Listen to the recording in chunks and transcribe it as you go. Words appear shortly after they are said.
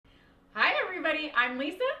everybody, I'm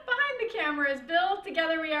Lisa. Behind the camera is Bill.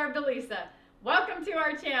 Together we are Billisa. Welcome to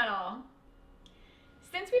our channel.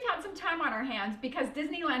 Since we've had some time on our hands because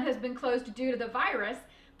Disneyland has been closed due to the virus,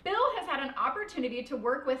 Bill has had an opportunity to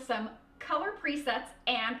work with some color presets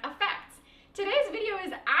and effects. Today's video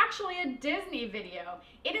is actually a Disney video.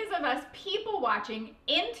 It is of us people watching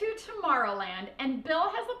into Tomorrowland, and Bill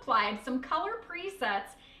has applied some color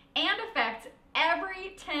presets and effects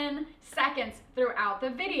every 10 seconds throughout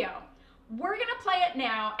the video. We're gonna play it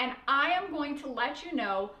now, and I am going to let you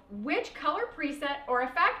know which color preset or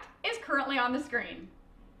effect is currently on the screen.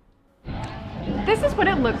 This is what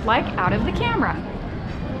it looked like out of the camera.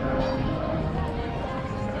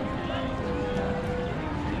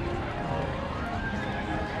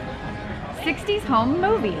 '60s home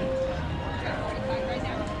movie.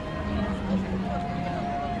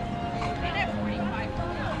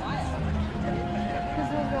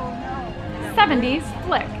 '70s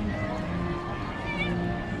flick.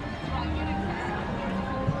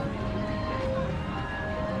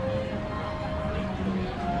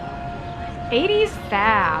 '80s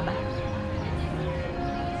fab.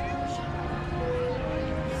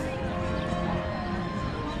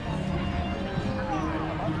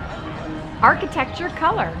 Architecture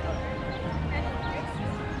color.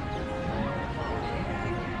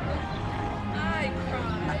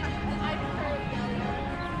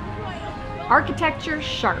 Architecture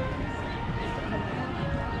sharp.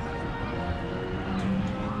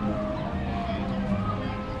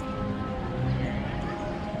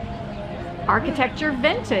 Architecture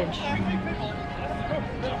vintage.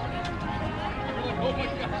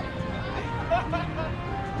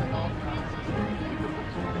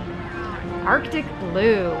 Arctic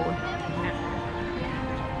blue.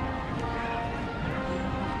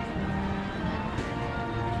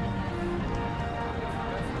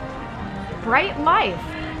 Bright life.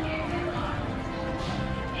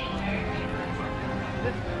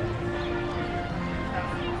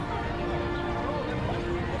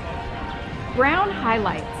 Brown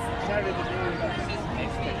highlights.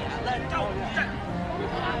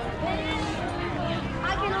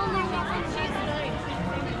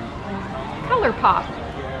 Color pop.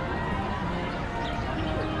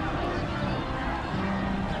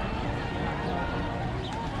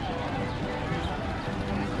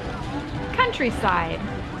 Countryside.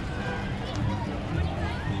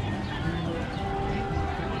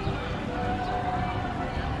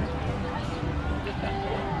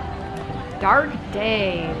 Dark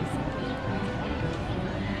days.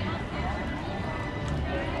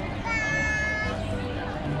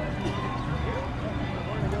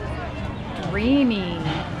 Dreamy.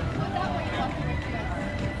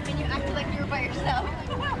 And you acted like you were by yourself.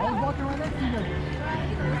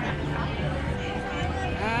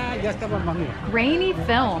 Grainy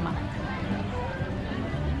film.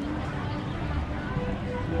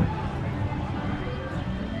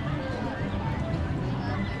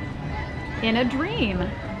 In a dream.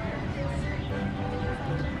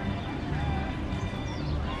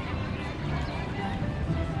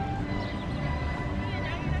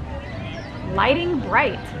 Lighting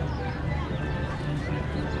bright.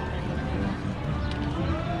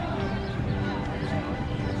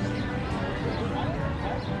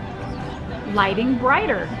 Lighting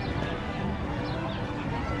brighter.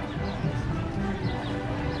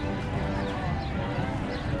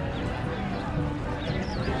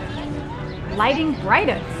 Lighting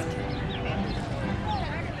brightest.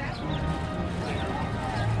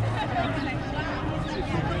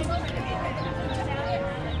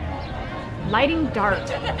 Lighting dark.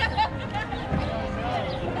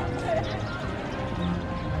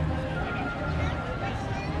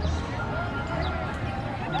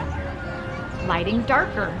 Lighting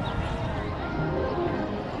darker.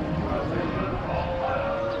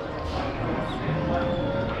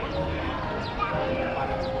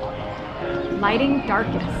 Lighting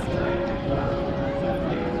darkest.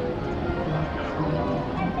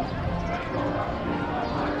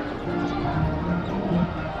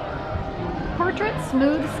 Portrait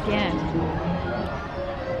smooth skin.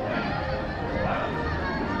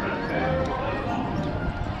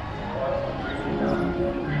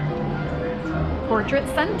 Portrait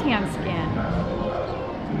suntan skin.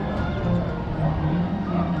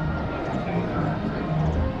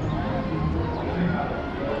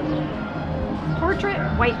 Portrait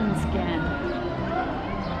whitened skin.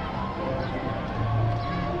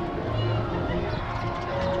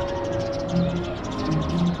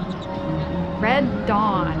 Red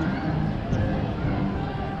dawn.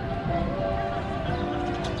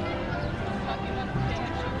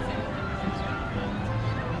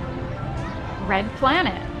 Red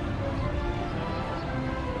planet.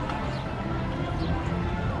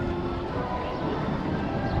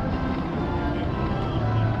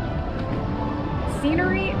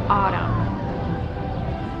 autumn.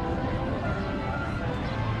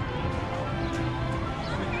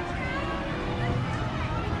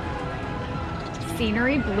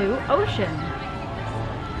 Scenery blue ocean.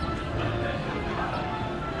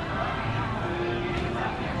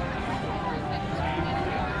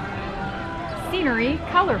 Scenery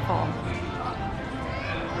colorful.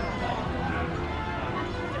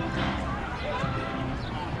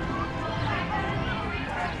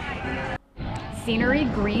 Scenery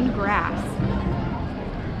green grass.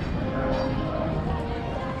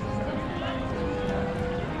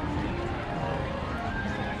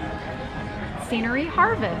 Scenery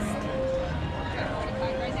harvest.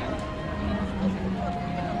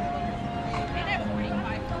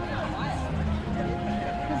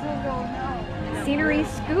 Scenery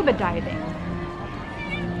scuba diving.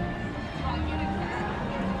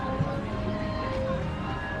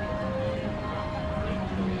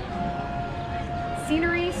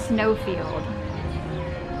 Scenery snowfield.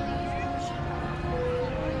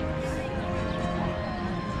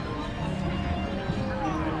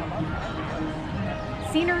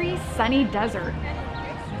 Scenery sunny desert.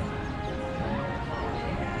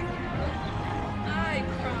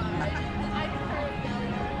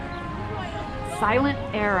 Silent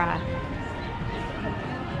era.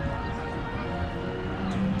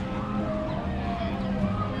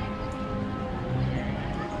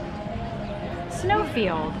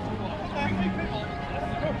 Snowfield.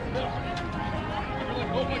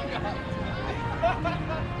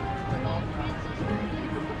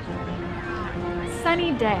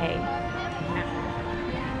 Sunny day.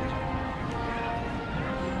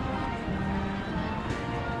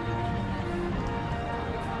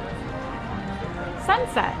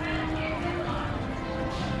 Sunset.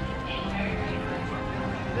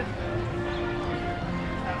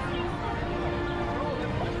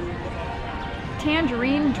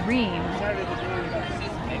 Tangerine dream.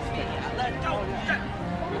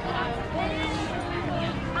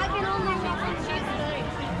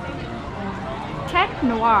 Tech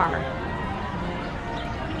noir.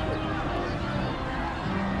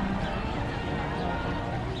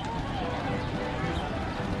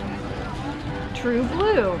 True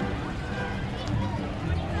blue.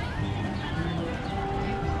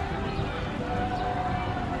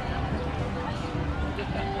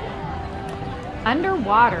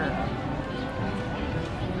 Underwater.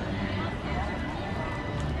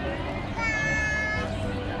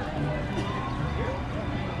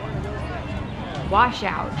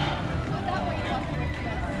 Washout.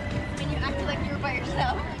 When you acted like you were by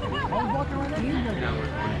yourself.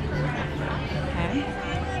 Okay.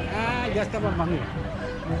 Ya estaba mami.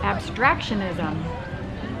 Abstractionism.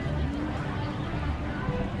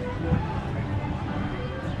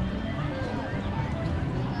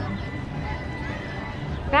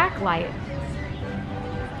 Backlight.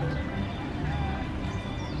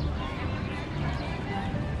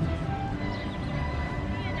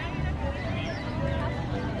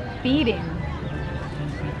 Beating.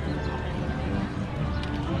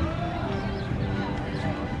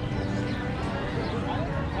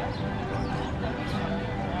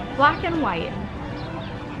 Black and white.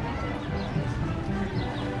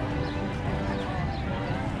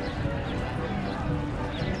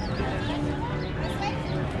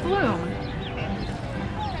 Bloom.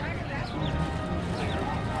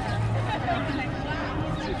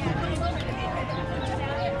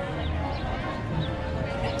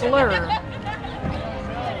 Blur.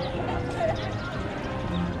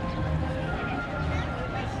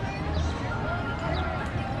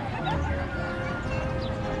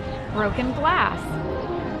 Broken glass.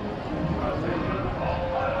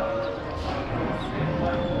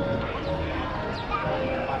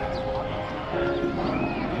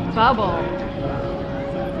 Bubble.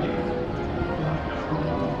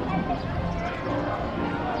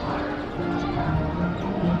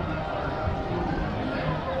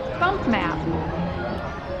 Bump map.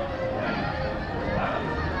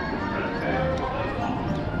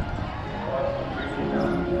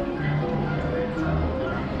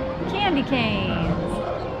 Candy canes.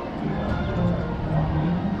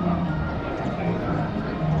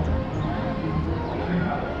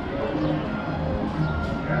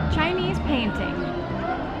 Chinese painting.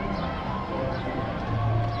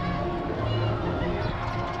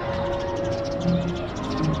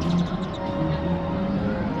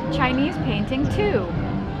 Chinese painting 2.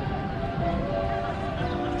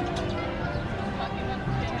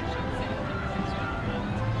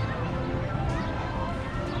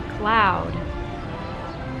 Cloud.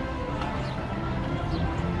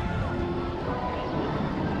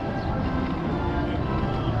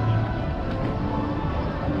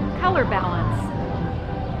 color balance.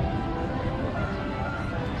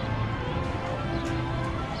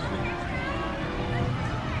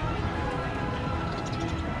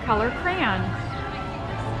 Color crayon.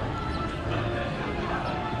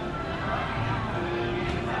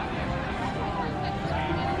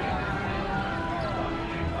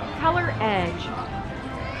 Color edge.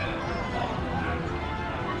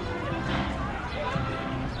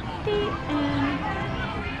 The end.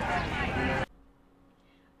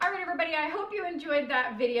 All right, everybody, I hope you enjoyed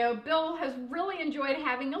that video. Bill has really enjoyed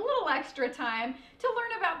having a little extra time to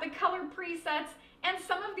learn about the color presets and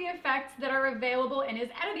some of the effects that are available in his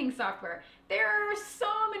editing software. There are so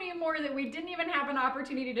many more that we didn't even have an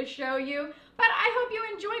opportunity to show you, but I hope you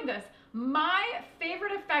enjoyed this. My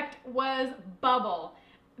favorite effect was bubble.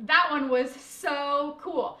 That one was so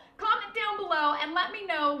cool. Comment down below and let me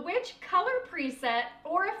know which color preset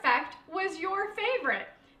or effect was your favorite.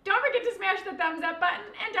 Don't forget to smash the thumbs up button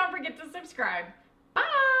and don't forget to subscribe.